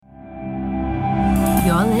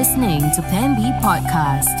listening to Pen B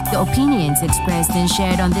Podcast. The opinions expressed and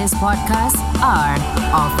shared on this podcast are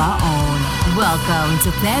of our own. Welcome to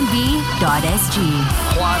PenB.sg.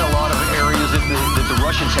 Quite a lot of areas that the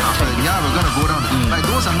Russians have taken. Yeah, we're going to go down. Like,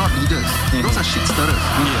 those are not leaders. Those are shit stirrers.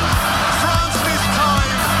 France this time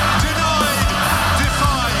denied,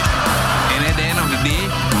 defied. And at the end of the day,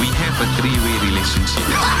 we have a three-way relationship.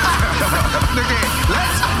 Okay,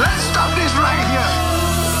 let's stop this right here.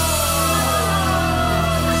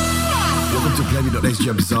 Welcome to PenB.sg.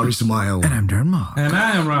 I'm Zari Sumail. And I'm Dharma. And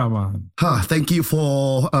I am Rahman. Thank you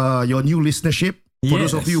for your new listenership. For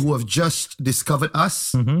Yes. those of you who have just discovered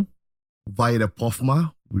us via the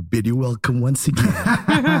POFMA, we bid you welcome once again.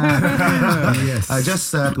 Yes.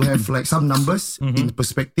 Just to have like some numbers in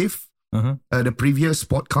perspective, the previous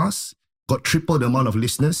podcast got triple the amount of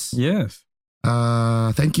listeners. Yes.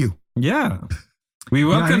 Thank you. Yeah. We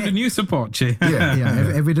welcome I mean- the new support, Che.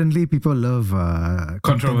 Evidently people love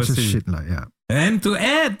Controversy. contentious shit like, yeah. And to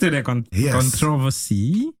add to the Yes.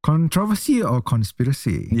 controversy, Controversy or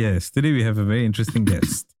conspiracy? yes, today we have a very interesting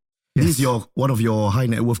guest. This is one of your high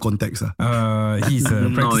net worth contacts. He's a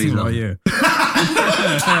practicing lawyer.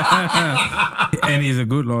 And he's a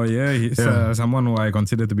good lawyer. He's someone who I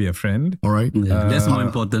consider to be a friend. All right. That's more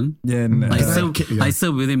important. Yeah, and, I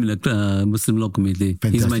serve with him in the Muslim Law Committee.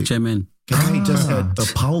 He's my Fantastic. chairman. Can I just add a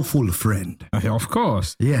powerful friend? of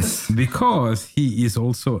course, Yes. because he is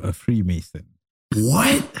also a Freemason.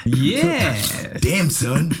 What? Yeah. Damn,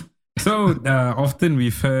 son. So often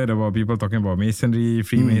we've heard about people talking about Masonry,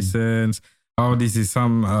 Freemasons, how this is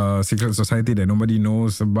some secret society that nobody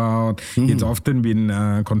knows about. It's often been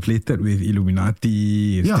conflated with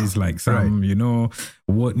Illuminati. It's like some,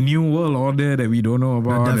 new world order that we don't know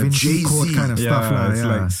about. Da Vinci Jay-Z. Code kind of stuff. It's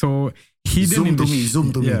like so hidden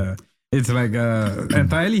Zoom to me. Yeah. It's like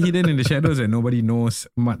entirely hidden in the shadows and nobody knows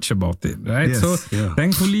much about it, right? Yes. So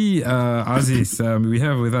thankfully, Aziz, we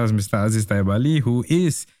have with us Mr. Aziz Taibali, who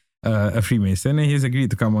is a Freemason, and he's agreed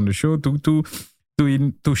to come on the show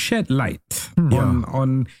to shed light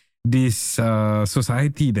on this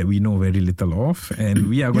society that we know very little of, and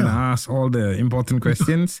we are going to ask all the important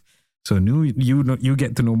questions. So you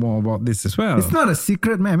get to know more about this as well. It's not a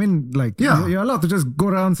secret, man. I mean, like, you're allowed to just go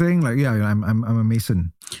around saying, like, I'm a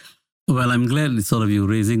Mason. Well, I'm glad sort of you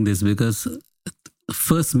raising this because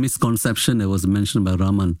first misconception that was mentioned by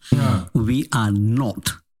Raman, we are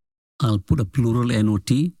not, I'll put a plural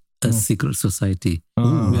NOT, a secret society.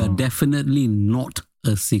 We are definitely not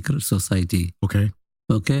a secret society. Okay.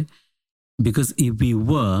 Okay? Because if we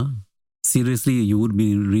were, seriously, you would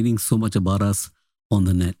be reading so much about us on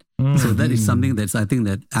the net. So that is something that's, I think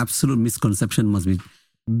that absolute misconception must be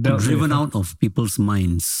driven out of people's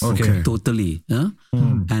minds. Okay. Totally.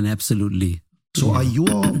 And absolutely. So are you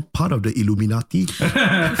all part of the Illuminati?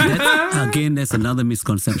 That's another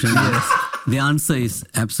misconception. Yes. The answer is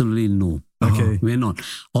absolutely no. Okay. We're not.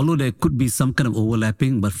 Although there could be some kind of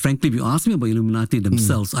overlapping, but frankly, if you ask me about Illuminati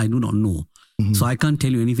themselves, I do not know. So I can't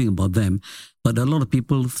tell you anything about them. But a lot of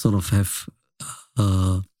people sort of have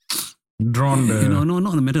drawn the...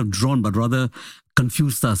 not a matter of drawn, but rather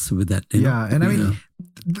confused us with that. you know? And I mean,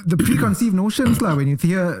 the preconceived notions, when you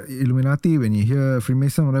hear Illuminati, when you hear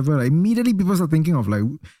Freemason, whatever, immediately people start thinking of like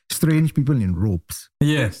strange people in ropes.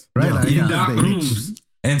 Yes. Right? Like, I In think dark that's the- rooms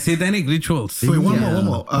and satanic rituals. Wait, one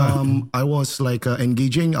more. I was like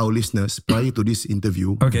engaging our listeners prior to this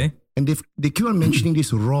interview. Okay. And they keep on mentioning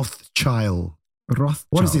this Rothschild.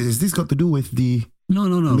 What is this? Is this got to do with the... No.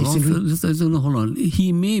 Masonry? Hold on.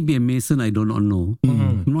 He may be a Mason. I do not know.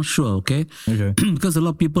 I'm not sure. Okay. Because a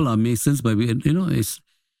lot of people are Masons, but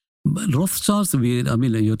but Rothschilds.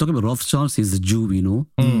 You're talking about Rothschilds. He's a Jew.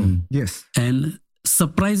 Yes. And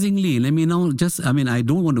surprisingly, let me now I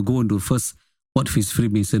don't want to go into first what is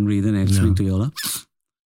Freemasonry. Then I explain to you all.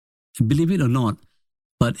 Believe it or not,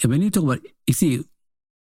 but when you talk about, you see,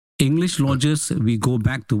 English lodges, we go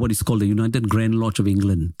back to what is called the United Grand Lodge of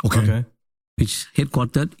England. Okay. Which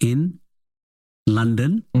headquartered in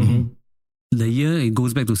London. The year it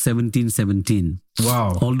goes back to 1717.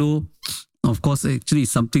 Wow. Although, of course, actually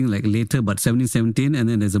something like later, but 1717, and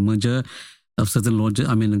then there's a merger of certain lodges.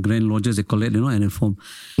 Grand lodges they call it, and it form.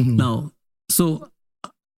 Now, so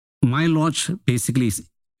my lodge basically is,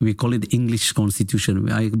 we call it the English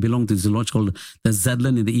Constitution. I belong to this lodge called the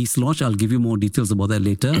Zetland in the East Lodge. I'll give you more details about that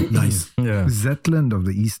later. Nice. Yeah. Zetland of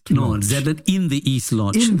the East No, Lodge. Zetland in the East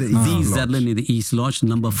Lodge. In the East Lodge. Zetland in the East Lodge,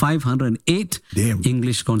 number 508, Damn.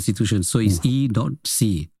 English Constitution. So it's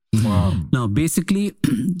E.C. Wow. Now, basically,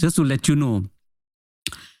 just to let you know,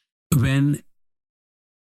 when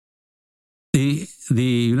the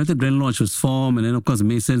United Grand Lodge was formed, and then of course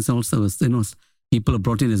Masons also was, people are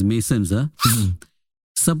brought in as Masons.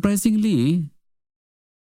 surprisingly,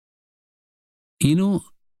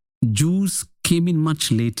 Jews came in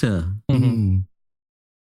much later.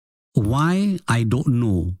 Why? I don't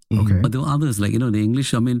know. Okay. But there were others, like, the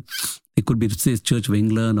English, it could be, say, Church of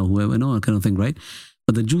England or whoever, kind of thing, right?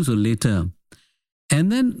 But the Jews were later.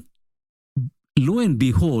 And then, lo and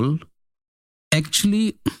behold,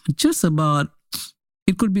 actually, just about,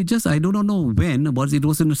 it could be just, I don't know when, but it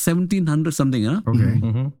was in the 1700 something.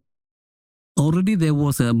 Okay. Already there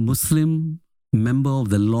was a Muslim member of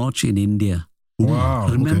the lodge in India. Wow.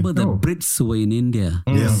 Remember the Oh. Brits were in India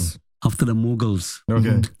Yes. after the Mughals.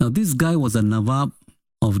 Okay. Now this guy was a Nawab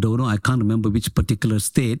of the, I can't remember which particular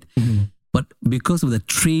state, but because of the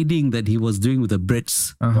trading that he was doing with the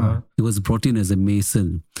Brits, he was brought in as a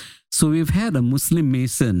Mason. So we've had a Muslim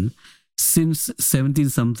Mason since 17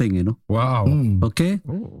 something, Wow. Okay?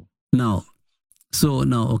 Oh. Now,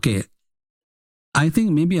 okay. I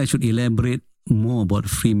think maybe I should elaborate more about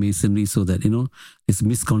Freemasonry so that, it's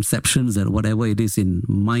misconceptions and whatever it is in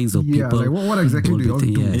minds of Yeah, people. like what exactly do you all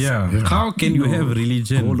do? Yes. Yeah. How can you have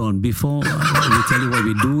religion? Hold on. Before we tell you what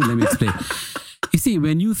we do, let me explain. You see,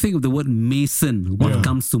 when you think of the word Mason, what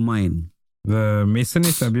comes to mind? The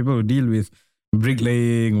Masonists are people who deal with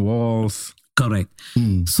bricklaying, walls. Correct.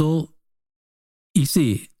 So, you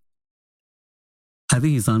see, I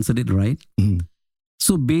think he's answered it right.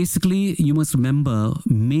 So basically, you must remember,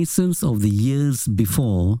 Masons of the years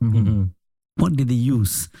before, what did they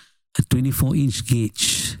use? A 24-inch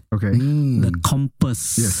gauge, Okay. the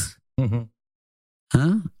compass, Yes.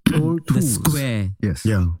 huh? All the tools. square, Yes.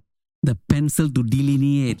 Yeah. the pencil to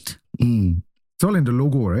delineate. It's all in the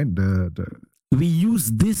logo, right? The We use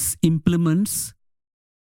these implements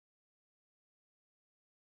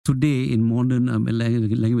today in modern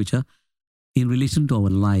language in relation to our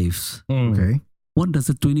lives. okay. What does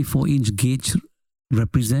a 24-inch gauge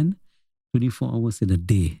represent? 24 hours in a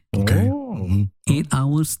day. Okay. Oh. 8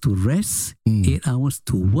 hours to rest, 8 hours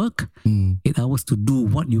to work, 8 hours to do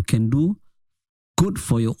what you can do good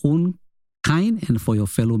for your own kind and for your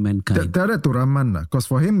fellow mankind. Tell that to Rahman, because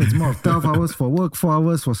for him it's more of 12 hours for work, 4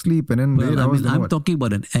 hours for sleep, and then 8 Well, hours. I'm what? talking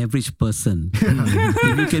about an average person.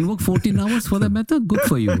 If you can work 14 hours for that matter, good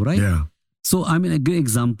for you, right? Yeah. So a great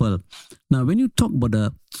example. Now, when you talk about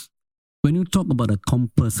a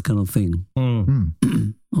compass kind of thing,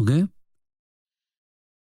 okay?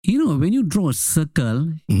 When you draw a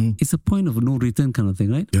circle, it's a point of no return kind of thing,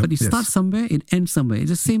 right? Yep. But it starts somewhere, it ends somewhere. It's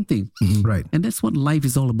the same thing. Right. And that's what life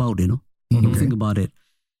is all about, Don't think about it.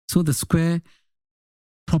 So the square,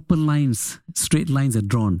 proper lines, straight lines are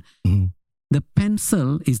drawn. The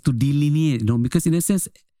pencil is to delineate, because in a sense,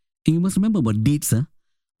 you must remember about deeds.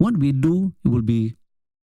 What we do will be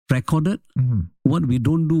recorded. What we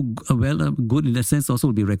don't do good in a sense also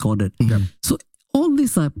will be recorded. So all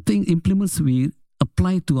these are implements we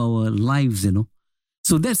apply to our lives,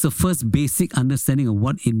 So that's the first basic understanding of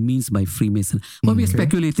what it means by Freemason. But we are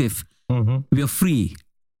speculative. We are free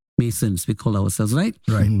Masons, we call ourselves, right?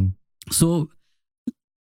 Right. So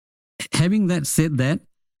having said that,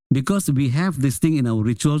 because we have this thing in our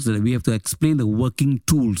rituals that we have to explain the working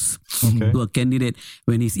tools to a candidate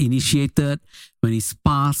when he's initiated, when he's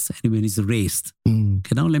passed, and when he's raised.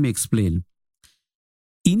 Okay, now let me explain.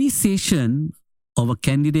 Initiation of a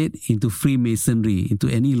candidate into Freemasonry, into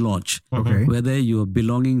any lodge, Okay. whether you are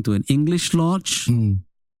belonging to an English lodge,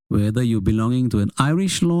 whether you're belonging to an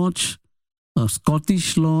Irish lodge, a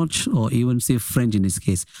Scottish lodge, or even say French in this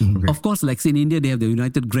case. Of course, like say in India, they have the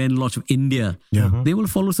United Grand Lodge of India. Yeah. They will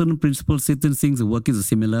follow certain principles, certain things, the workings are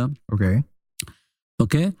similar. Okay.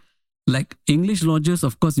 Okay. Like English lodges,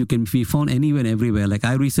 of course, you can be found anywhere and everywhere. Like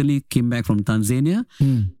I recently came back from Tanzania.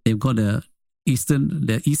 They've got the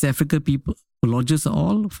East Africa people, lodges are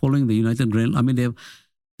all following the United Grand.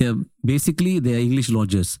 They're basically English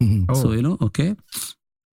lodges. So, okay.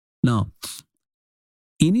 Now,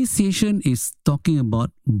 initiation is talking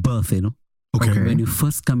about birth, Okay. when you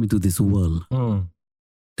first come into this world.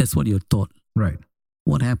 That's what you're taught. Right.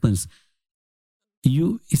 What happens?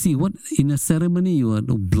 You see, what in a ceremony you are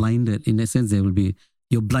blinded. In a sense,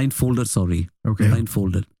 you're blindfolded. Okay.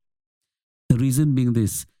 Blindfolded. The reason being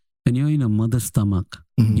this: when you're in a mother's stomach,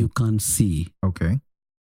 you can't see. Okay.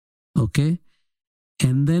 Okay,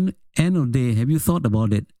 and then end of the day, have you thought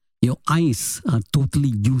about it? Your eyes are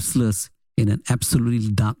totally useless in an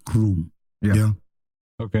absolutely dark room. Yeah.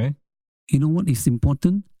 Okay. You know what is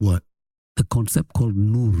important? What? The concept called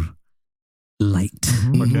nur, light.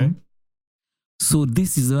 Okay. So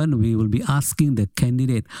this is when we will be asking the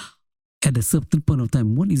candidate at a certain point of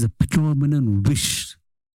time, what is a predominant wish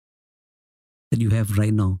that you have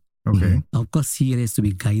right now? Okay. Of course, he has to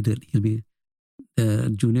be guided. He'll be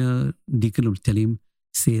junior deacon will tell him,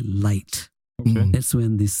 say light. Okay. That's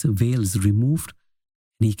when this veil is removed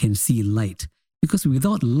and he can see light. Because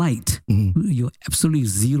without light, you're absolutely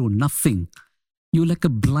zero, nothing. You're like a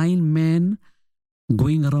blind man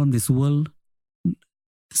going around this world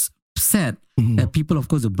sad. People, of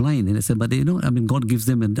course, are blind. And I said, but God gives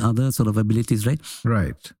them other sort of abilities, right?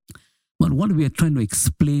 Right. But what we are trying to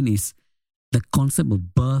explain is the concept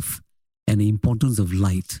of birth and the importance of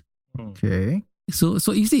light. Okay. So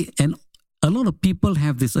you see, and a lot of people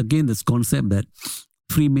have this concept that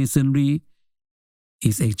Freemasonry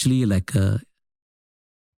is actually like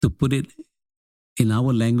to put it in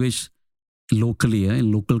our language locally,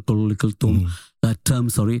 in local colloquial term,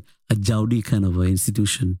 a Jaudi kind of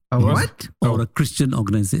institution. A what? Or a Christian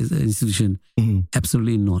institution.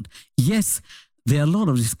 Absolutely not. Yes, there are a lot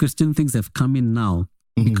of these Christian things that have come in now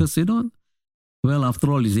because, well,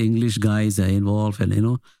 after all, these English guys are involved and,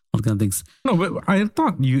 all kind of things. No, but I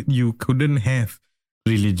thought you couldn't have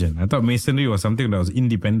religion. I thought Masonry was something that was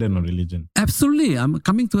independent of religion. Absolutely. I'm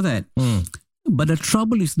coming to that. But the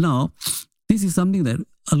trouble is now, this is something that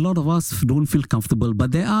a lot of us don't feel comfortable.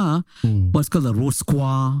 But there are what's called the Rose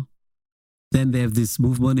Square. Then they have this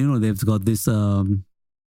movement, they've got this, I'm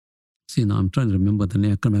trying to remember the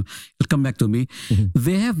name. It'll come back to me.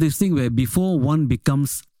 They have this thing where before one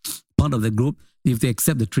becomes part of the group, if they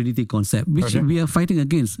accept the Trinity concept, which we are fighting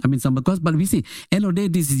against. I mean, but we see, end of the day,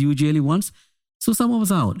 this is usually once. So some of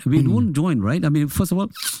us are out. We won't join, right? I mean, first of all,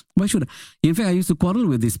 why should I? In fact, I used to quarrel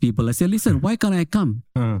with these people. I said, listen, why can't I come?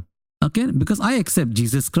 Okay, because I accept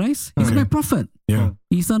Jesus Christ. He's my prophet. Yeah.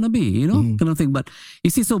 He's a Nabi, kind of thing. But you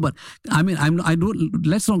see, I mean, I don't,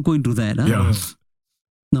 let's not go into that. Huh? Yeah.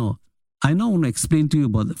 No, I now want to explain to you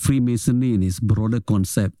about Freemasonry in its broader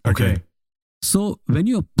concept. Okay. So when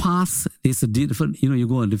you pass, there's a different, you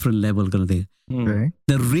go a different level kind of thing. Okay.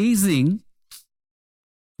 The raising,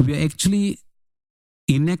 we are actually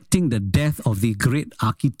enacting the death of the great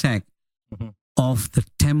architect of the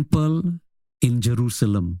temple in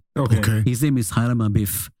Jerusalem. Okay. His name is Hiram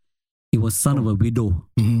Abif. He was son of a widow.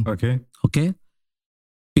 Okay. Okay?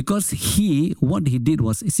 Because what he did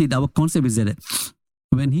was, see, our concept is that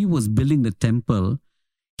when he was building the temple,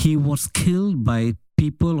 he was killed by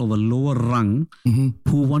people of a lower rung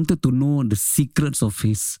who wanted to know the secrets of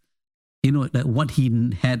his, what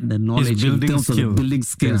he had, the knowledge in terms of the building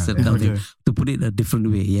skills, and to put it a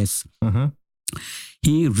different way, yes.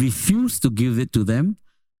 He refused to give it to them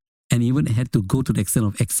and even had to go to the extent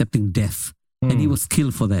of accepting death. And he was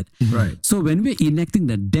killed for that. Right. So when we're enacting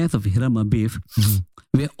the death of Hiram Abif,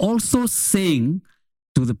 we're also saying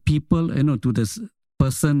to the people, to this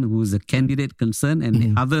person who is a candidate concerned and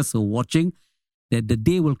the others who are watching, that the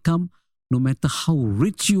day will come, no matter how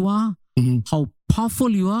rich you are, how powerful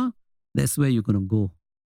you are, that's where you're going to go.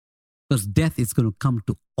 Because death is going to come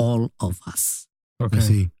to all of us. Okay. I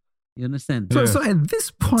see. You understand? So at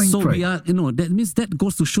this point, we are, that means that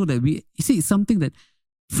goes to show that you see, it's something that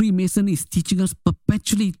Freemasonry is teaching us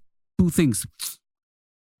perpetually two things.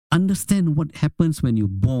 Understand what happens when you're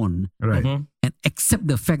born. right. And accept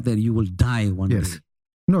the fact that you will die one day.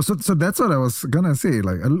 No, so that's what I was gonna say.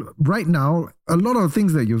 Like right now, a lot of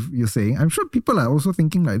things that you're saying, I'm sure people are also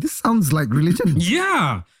thinking like, this sounds like religion.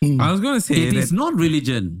 Yeah. I was going to say It is not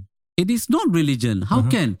religion. It is not religion. How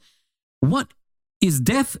can? What is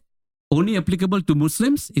death only applicable to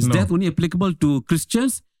Muslims? Is death only applicable to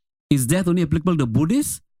Christians? Is death only applicable to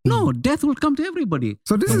Buddhists? No, death will come to everybody.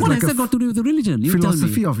 So this is what like has that got to do with the religion? You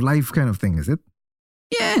philosophy tell me. of life kind of thing, is it?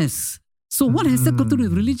 Yes. So what has that got to do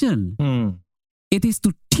with religion? It is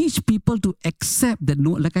to teach people to accept that,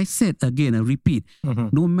 like I said, again, I repeat,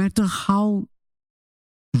 no matter how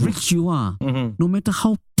rich you are, no matter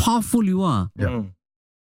how powerful you are,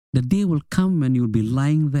 the day will come when you'll be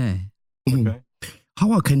lying there. Okay.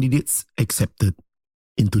 How are candidates accepted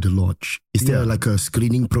into the lodge? Is there like a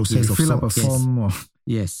screening process You of fill up a sorts? form or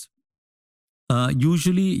Yes.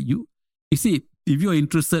 Usually, you see, if you're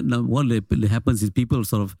interested, now what happens is people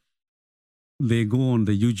they go on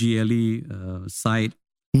the UGLE site.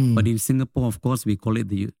 But in Singapore, of course, we call it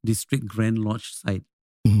the District Grand Lodge site.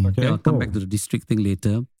 Okay. I'll come back to the district thing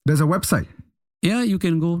later. there's a website. Yeah, you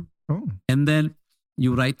can go. Oh. And then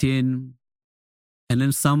you write in, and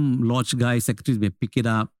then some lodge guys, secretaries may pick it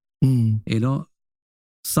up.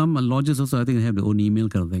 Some lodges also, I think, have their own email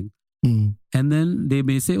kind of thing. And then they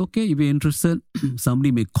may say, okay, if you're interested,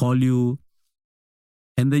 somebody may call you.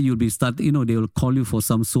 And then you'll be they will call you for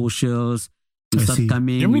some socials. You I start see.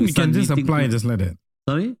 coming. You mean you you start can just meeting apply people. just like that?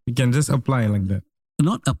 Sorry? You can just apply like that.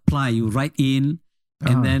 Not apply, you write in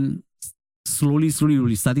and then slowly you'll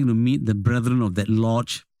be starting to meet the brethren of that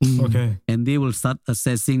lodge. Okay. And they will start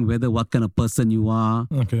assessing what kind of person you are.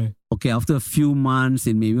 Okay. Okay, after a few months,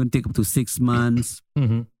 it may even take up to 6 months.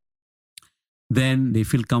 Then they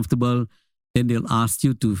feel comfortable. Then they'll ask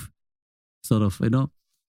you to sort of,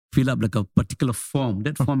 fill up like a particular form.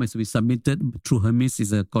 That form has to be submitted through Hermes.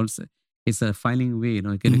 It's a filing way,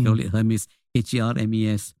 you can call it Hermes,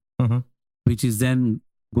 HERMES, which is then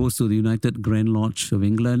goes to the United Grand Lodge of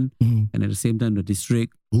England and at the same time the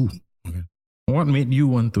district. Ooh, okay. What made you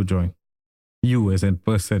want to join? You as a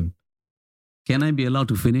person. Can I be allowed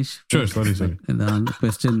to finish? Sure, sorry. And the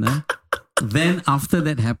question. Then after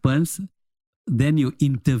that happens, then you're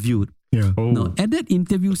interviewed. Yeah. Oh. Now, at that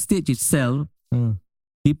interview stage itself,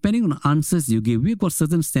 depending on the answers you give, we've got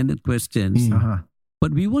certain standard questions,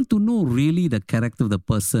 but we want to know really the character of the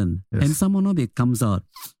person. Yes. And somehow it comes out.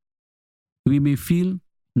 We may feel,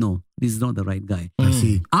 no, this is not the right guy. I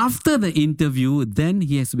see. After the interview, then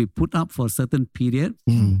he has to be put up for a certain period,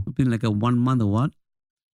 like a 1 month or what.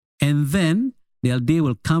 And then the day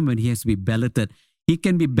will come when he has to be balloted. He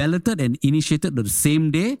can be balloted and initiated the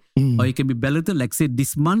same day, or he can be balloted, like say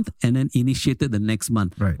this month, and then initiated the next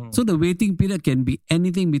month. Right. So the waiting period can be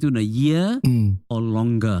anything between a year or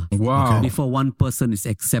longer Wow. before one person is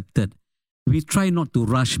accepted. We try not to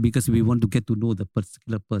rush because we want to get to know the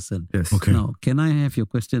particular person. Yes. Okay. Now, can I have your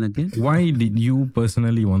question again? Why did you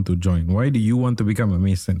personally want to join? Why do you want to become a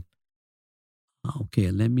Mason? Okay,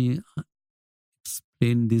 let me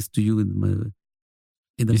explain this to you in the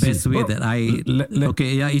You see, best way that I...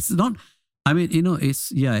 Okay, yeah, it's not... I mean,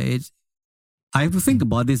 it's... I have to think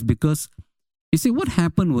about this because, you see, what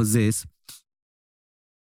happened was this.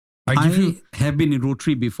 I have been in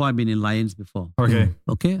Rotary before. I've been in Lions before. Okay.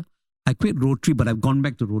 Okay? I quit Rotary, but I've gone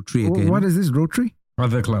back to Rotary again. What is this, Rotary?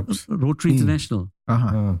 Other clubs. Rotary International.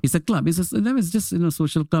 It's a club. It's just a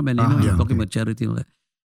social club, and you're talking about charity and all that.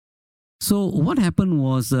 So what happened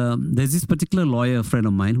was there's this particular lawyer, a friend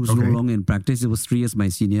of mine, who's no longer in practice. He was 3 years my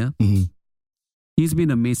senior. He's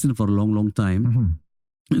been a Mason for a long, long time.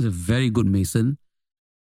 He's a very good Mason.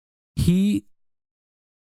 He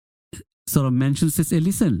sort of mentions this, hey,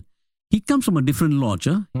 listen, he comes from a different lodge.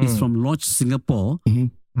 He's from Lodge Singapore.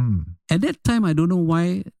 At that time, I don't know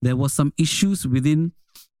why, there was some issues within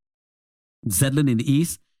Zetland in the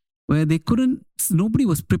East where nobody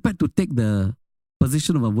was prepared to take the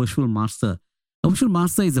position of a virtual master. A virtual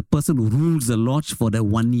master is a person who rules the lodge for that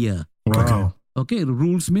 1 year. Wow. Okay,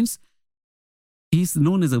 rules means he's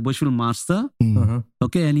known as a virtual master.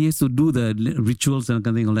 Okay, and he has to do the rituals and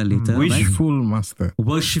kind of thing all that later. Wishful master.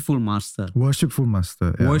 Worshipful master. Worshipful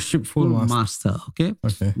master. Yeah. Worshipful master. Okay?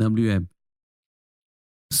 Okay. WM.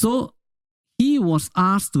 So he was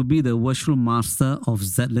asked to be the virtual master of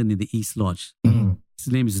Zetland in the East Lodge. His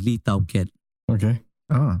name is Lee Tau Kiat. Okay.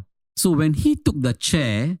 So when he took the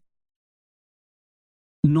chair,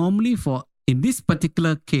 normally in this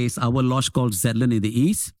particular case, our lodge called Zetland in the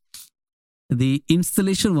East, the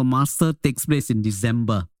installation of a master takes place in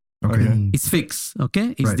December. Okay. It's fixed,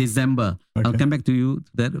 okay? It's Right. December. Okay. I'll come back to you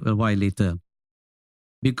that a while later.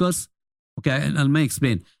 Because, okay, I'll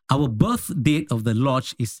explain. Our birth date of the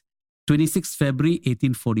lodge is 26 February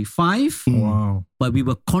 1845. Wow. But we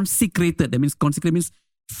were consecrated. That means consecrated means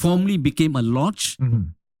formally became a lodge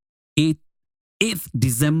 8th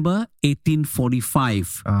December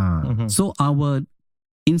 1845. So our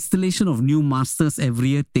installation of new masters every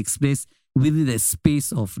year takes place within the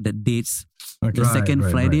space of the dates. Okay. The second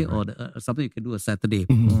right, Friday right. or something you can do a Saturday.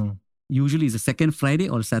 Usually it's the second Friday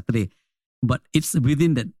or Saturday. But it's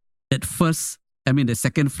within the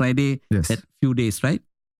second Friday, Yes. that few days, right?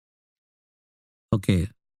 Okay.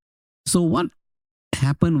 So what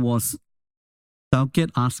happened was, Tau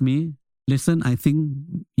Kiat asked me, listen, I think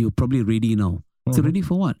you're probably ready now. I said, ready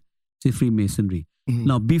for what? Say Freemasonry.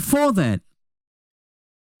 Now, before that,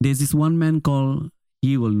 there's this one man called,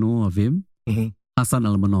 you will know of him, Hassan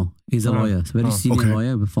Al-Mano. He's a lawyer, very senior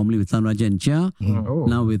lawyer, formerly with Tan Raja and Chia.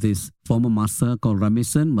 Now with his former master called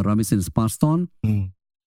Ramison, but Ramison is passed on.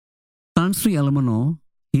 Tan Sri Al-Mano,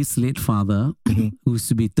 his late father, who used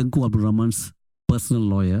to be Tengku Abdul Rahman's personal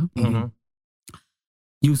lawyer,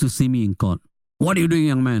 used to see me in court. What are you doing,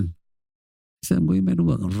 young man? I said, I'm going back to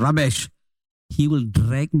work. Rubbish. He will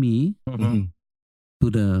drag me to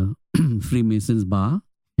the Freemasons bar.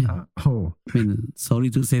 I mean, sorry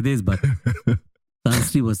to say this, but Tan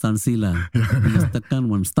Sri was Tan Sri lah. He's tekan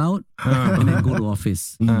one stout and then go to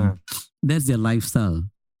office. That's their lifestyle.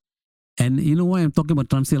 And you know why I'm talking about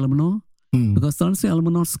Tan Sri Al-Mano? Because Tan Sri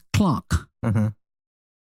Al-Mano's clerk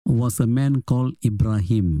was a man called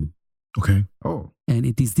Ibrahim. Okay. And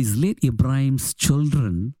it is this late Ibrahim's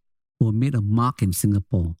children who made a mark in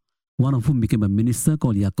Singapore. one of whom became a minister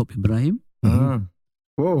called Yaakob Ibrahim.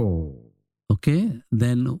 Whoa. Okay.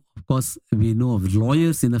 Then, of course, we know of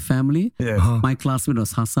lawyers in the family. Yes. My classmate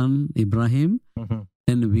was Hassan Ibrahim.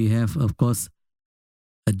 And we have, of course,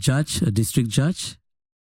 a judge, a district judge.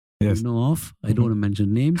 Yes. You know of. I don't want to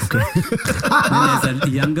mention names. Then there's a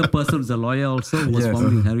younger person who's a lawyer also, who was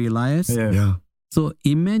formerly Harry Elias. Yeah. So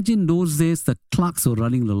imagine those days the clerks were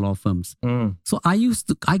running the law firms. So I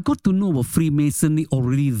got to know about Freemasonry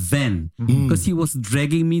already then, because he was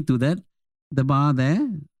dragging me to the bar there,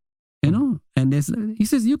 you know, and he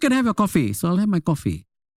says, you can have your coffee. So I'll have my coffee.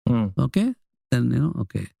 Okay. Then, you know,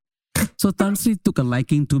 okay. So Tan Sri took a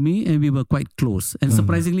liking to me and we were quite close. And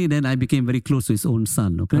surprisingly, then I became very close to his own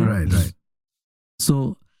son. Okay. Right.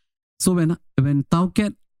 So when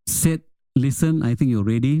Tauket said, listen, I think you're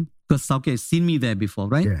ready, because Tauket has seen me there before,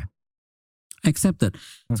 right? Yeah. I accepted.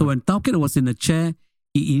 So when Tauket was in the chair,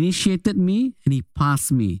 he initiated me and he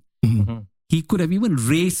passed me. He could have even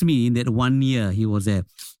raised me in that 1 year he was there.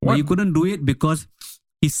 But he couldn't do it because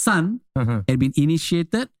his son had been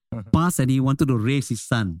initiated, passed, and he wanted to raise his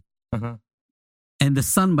son. And the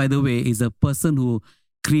son, by the way, is a person who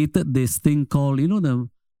created this thing called, you know,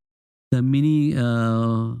 the mini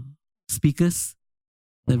speakers,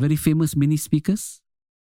 the very famous mini speakers.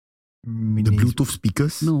 The Bluetooth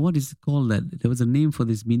speakers? No, what is it called? That there was a name for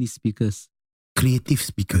these mini speakers. Creative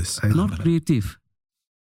speakers. Not creative.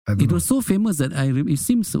 It was so famous that it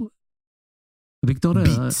seems so. Victoria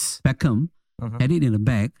Beats. Beckham had it in a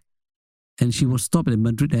bag, and she was stopped at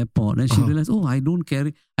Madrid airport, and she realized, I don't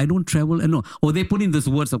travel. No, they put in these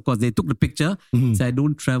words. Of course, they took the picture. Said, I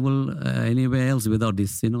don't travel anywhere else without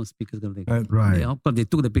this, you know, speakers kind of thing. Right. Of course, they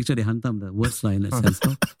took the picture. They hunted the words line in a sense.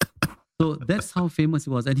 No? So that's how famous he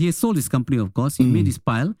was, and he sold his company. Of course, he made his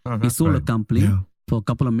pile. He sold a company for a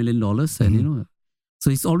couple of $1 million, and you know, so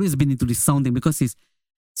he's always been into this sound thing because he's.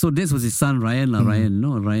 So this was his son Ryan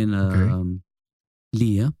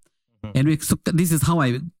Lee. And so this is how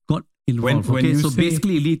I got involved. So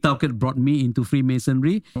basically, Lee Tauket brought me into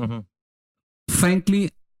Freemasonry.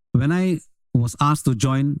 Frankly, when I was asked to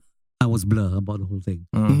join, I was blur about the whole thing.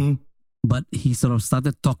 But he sort of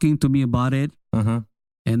started talking to me about it. And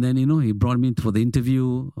then, you know, he brought me for the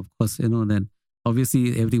interview. Of course, you know, then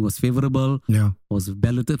obviously everything was favorable. Was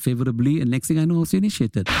balloted favorably. And next thing I know, I was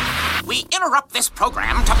initiated. We interrupt this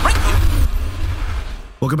program to bring you...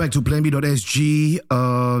 Welcome back to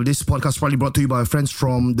PlanB.SG. This podcast probably brought to you by our friends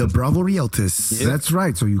from the Bravo Realtors. That's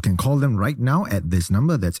right. So you can call them right now at this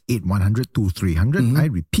number. That's 8100-2300. I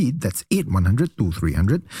repeat, that's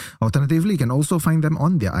 8100-2300. Alternatively, you can also find them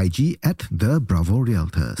on their IG at the Bravo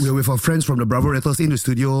Realtors. We're with our friends from the Bravo Realtors in the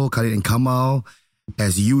studio, Khalid and Kamal.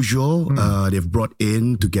 As usual, they've brought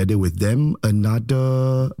in together with them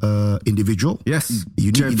another individual. Yes.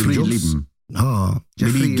 Unique individuals.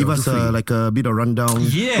 Maybe give us a bit of rundown.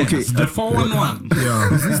 Yeah, okay. The 411.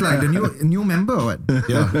 Yeah. Is this like the new member or what?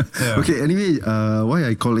 Yeah. Okay, anyway, why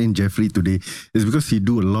I call in Jeffrey today is because he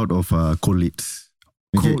do a lot of collates.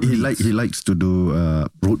 Okay, he likes to do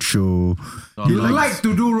roadshow. He likes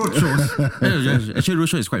to do roadshows. Actually,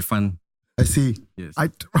 roadshow is quite fun. I see. Yes.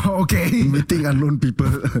 Okay. Meeting unknown people.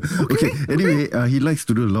 Okay. Anyway, he likes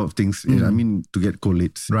to do a lot of things. I mean, to get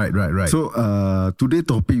collates. Right. So, today's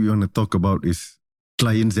topic we want to talk about is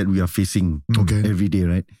clients that we are facing every day,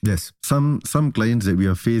 right? Yes. Some clients that we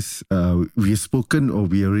are faced, we have spoken or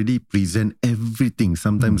we already present everything.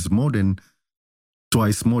 Sometimes more than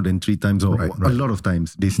twice, more than 3 times, or a lot of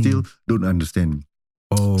times. They still don't understand.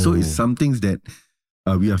 So it's some things that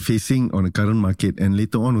we are facing on the current market, and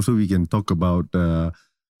later on also we can talk about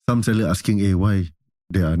some seller asking, why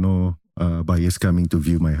there are no buyers coming to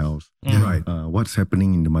view my house? Right. What's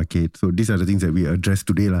happening in the market? So these are the things that we address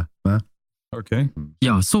today lah. Okay.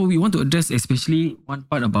 Yeah, so we want to address especially one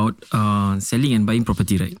part about selling and buying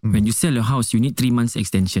property, right? When you sell your house, you need 3 months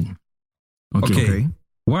extension. Okay.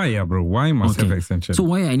 Why, bro? Why must have extension? So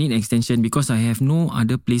why I need extension? Because I have no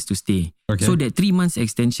other place to stay. Okay. So that 3 months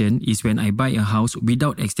extension is when I buy a house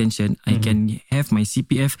without extension, I can have my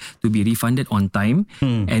CPF to be refunded on time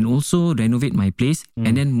and also renovate my place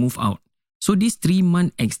and then move out. So this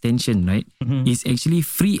 3-month extension, right, is actually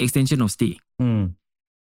free extension of stay.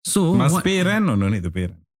 So must pay rent or no need to pay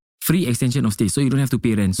rent? Free extension of stay, so you don't have to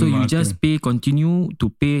pay rent. So you just continue to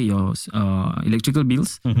pay your electrical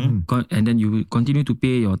bills, and then you continue to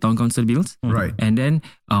pay your town council bills. Right. And then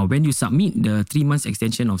when you submit the 3 months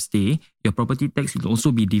extension of stay, your property tax will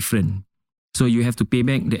also be different. So you have to pay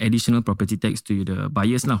back the additional property tax to the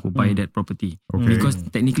buyers who buy that property. Because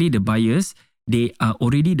technically the buyers, they are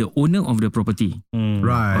already the owner of the property.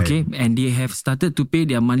 Right. Okay, and they have started to pay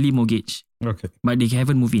their monthly mortgage. Okay. But they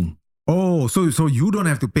haven't moved in. Oh, so you don't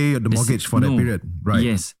have to pay the mortgage for that period, right?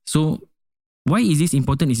 Yes. So why is this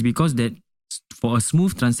important? Is because that for a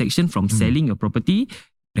smooth transaction from selling your property,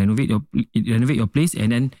 renovate your place,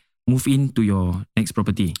 and then move into your next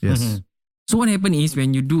property. Yes. So what happens is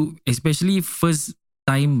when you do, especially first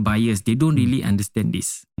time buyers, they don't really understand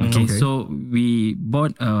this. Okay. So we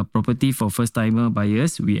bought a property for first timer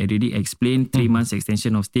buyers. We already explained 3 months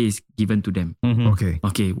extension of stay is given to them.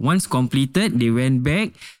 Okay. Once completed, they went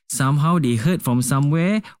back. Somehow they heard from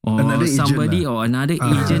somewhere or Another somebody agent or another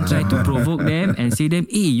agent tried to provoke them and say them,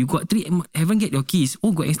 hey, you got 3, haven't get your keys.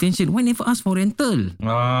 Oh, got extension. Why never ask for rental?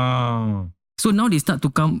 So now they start to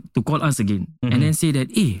come to call us again and then say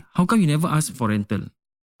that, hey, how come you never ask for rental?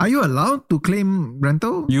 Are you allowed to claim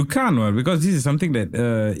rental? You can't, because this is something that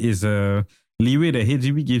is a leeway that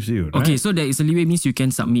HDB gives you. Right? Okay, so there is a leeway means you can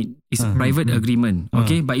submit. It's a private agreement,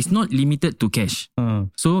 okay? But it's not limited to cash.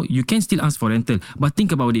 So you can still ask for rental. But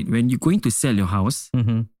think about it. When you're going to sell your house,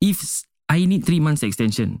 if I need 3 months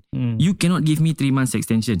extension, you cannot give me 3 months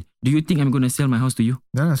extension. Do you think I'm going to sell my house to you?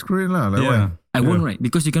 Yeah, screw it lah. Like what? I won't, right?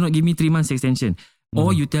 Because you cannot give me 3 months extension.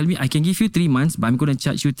 Or you tell me I can give you 3 months, but I'm going to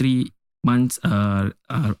charge you 3 months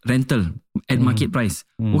rental at market price.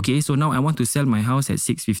 Okay, so now I want to sell my house at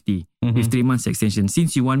 650 with 3 months extension.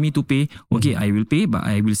 Since you want me to pay, okay, I will pay, but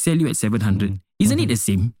I will sell you at 700. Isn't it the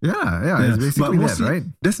same? Yeah, it's basically that, right?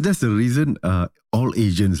 That's the reason all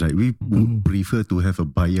agents, right, we would prefer to have a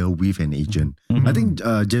buyer with an agent. I think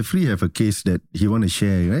Jeffrey have a case that he want to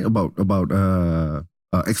share, right, about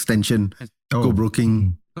extension,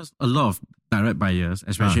 co-broking. Because a lot of direct buyers,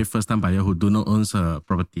 especially first-time buyer who do not own a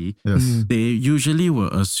property, they usually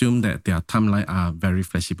will assume that their timeline are very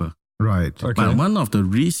flexible. Right. But one of the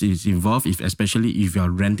risks is involved, especially if you are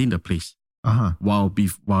renting the place while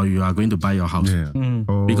you are going to buy your house.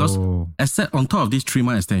 Because except on top of this 3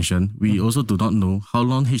 month extension, we also do not know how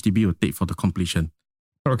long HDB will take for the completion.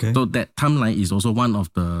 Okay. So that timeline is also one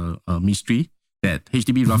of the mystery that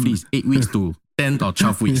HDB roughly is 8 weeks to 10 or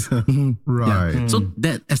 12 weeks. Right. Yeah. So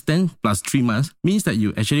that extend plus 3 months means that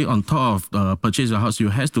you actually on top of purchase your house, you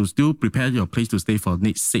have to still prepare your place to stay for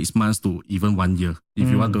next 6 months to even 1 year if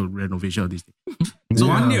you want to renovation of this thing. So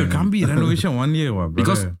 1 year can't be renovation 1 year.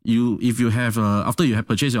 Because if you have after you have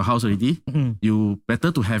purchased your house already, you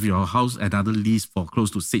better to have your house another lease for close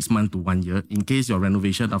to 6 months to 1 year in case your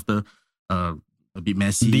renovation after a bit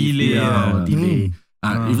messy delay.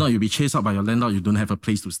 If not, you'll be chased out by your landlord. You don't have a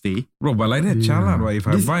place to stay. Bro, but like that, right? If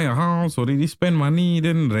I buy a house, already spend money,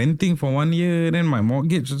 then renting for 1 year, then my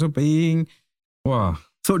mortgage also paying. Wow.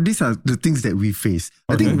 So these are the things that we face.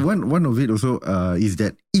 I think one of it also is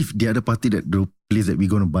that if the other party that the place that we're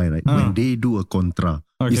going to buy, right, when they do a contra,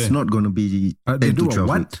 it's not going to be 10 they do to 12 a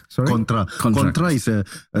what? weeks. Sorry? Contra is a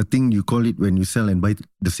thing you call it when you sell and buy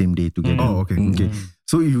the same day together. Oh, okay.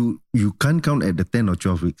 So you can't count at the 10 or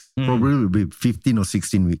 12 weeks. Probably will be 15 or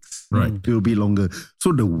 16 weeks. Right. It will be longer.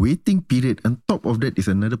 So the waiting period on top of that is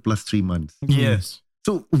another plus 3 months. Yes.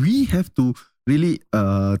 So we have to really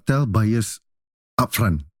tell buyers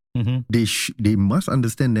upfront. They must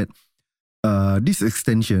understand that this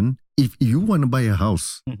extension, if you want to buy a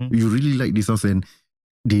house, you really like this house and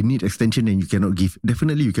they need extension and you cannot give,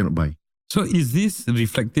 definitely you cannot buy. So is this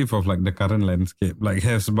reflective of like the current landscape? Like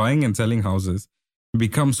has buying and selling houses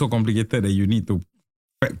become so complicated that you need to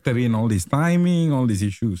factor in all this timing, all these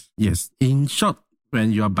issues? Yes. In short,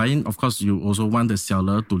 when you are buying, of course, you also want the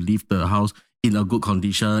seller to leave the house in a good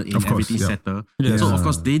condition, everything settled. So, of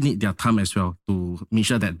course, they need their time as well to make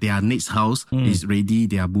sure that their next house is ready,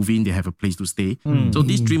 they are moving, they have a place to stay. So,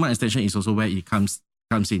 this 3 month extension is also where it comes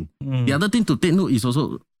in. The other thing to take note is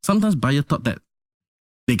also, sometimes buyer thought that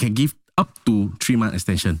they can give up to 3 month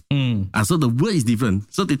extension. So the word is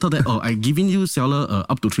different. So they thought that, I'm giving you seller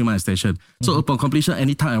up to 3 month extension. So upon completion,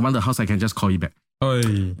 anytime I want the house, I can just call you back.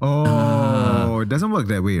 It doesn't work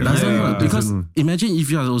that way. Right? Doesn't work because imagine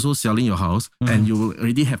if you are also selling your house and you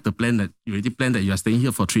already have the plan that you are staying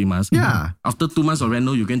here for 3 months. Yeah. After 2 months of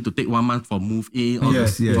rental, you're going to take 1 month for move in.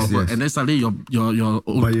 Yes. And then suddenly you're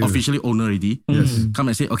officially owner already. Come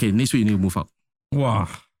and say, okay, next week you need to move out. Wow.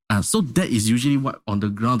 So that is usually what on the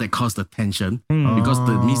ground that caused the tension because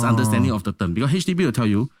the misunderstanding of the term. Because HDB will tell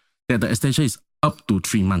you that the extension is up to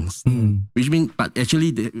 3 months, which means, but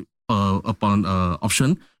actually upon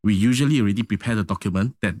option, we usually already prepare the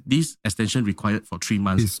document that this extension required for 3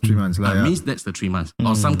 months. It's 3 months. Means that's the 3 months.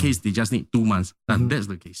 Or some case, they just need 2 months. And that's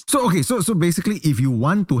the case. So, okay, so basically, if you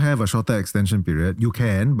want to have a shorter extension period, you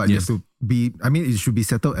can, but you have to be, it should be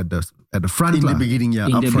settled at the front. In the beginning, In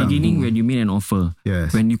the beginning, when you made an offer,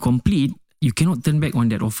 when you complete, you cannot turn back on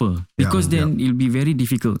that offer because then it'll be very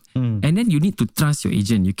difficult. And And then you need to trust your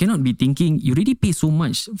agent. You cannot be thinking, you already pay so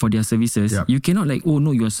much for their services. Yep. You cannot like, oh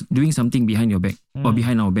no, you're doing something behind your back or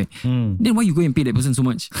behind our back. Then why you go and pay that person so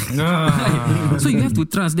much? So you have to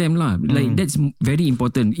trust them lah. Like that's very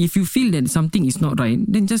important. If you feel that something is not right,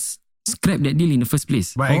 then just scrap that deal in the first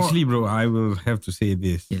place. But actually, bro, I will have to say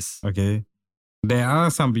this. Yes. Okay. There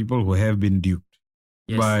are some people who have been duped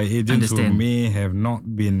by agents who may have not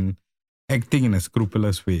been acting in a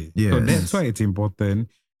scrupulous way. Yes. So that's why it's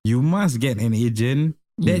important. You must get an agent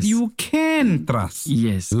that you can trust.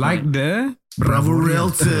 Yes. Like the Bravo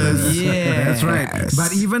Realtors. Yeah. That's right.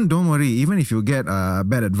 But even, don't worry, even if you get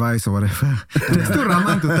bad advice or whatever, there's still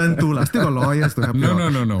Rahman to turn to. Still got lawyers to help you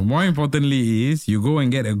out. No. More importantly is you go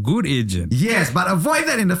and get a good agent. Yes, but avoid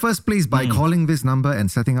that in the first place by calling this number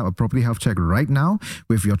and setting up a property health check right now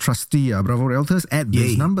with your trusty Bravo Realtors at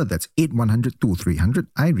this number. That's 8100-2300.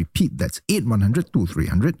 I repeat, that's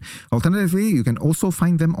 8100-2300. Alternatively, you can also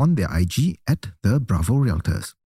find them on their IG at the Bravo Realtors.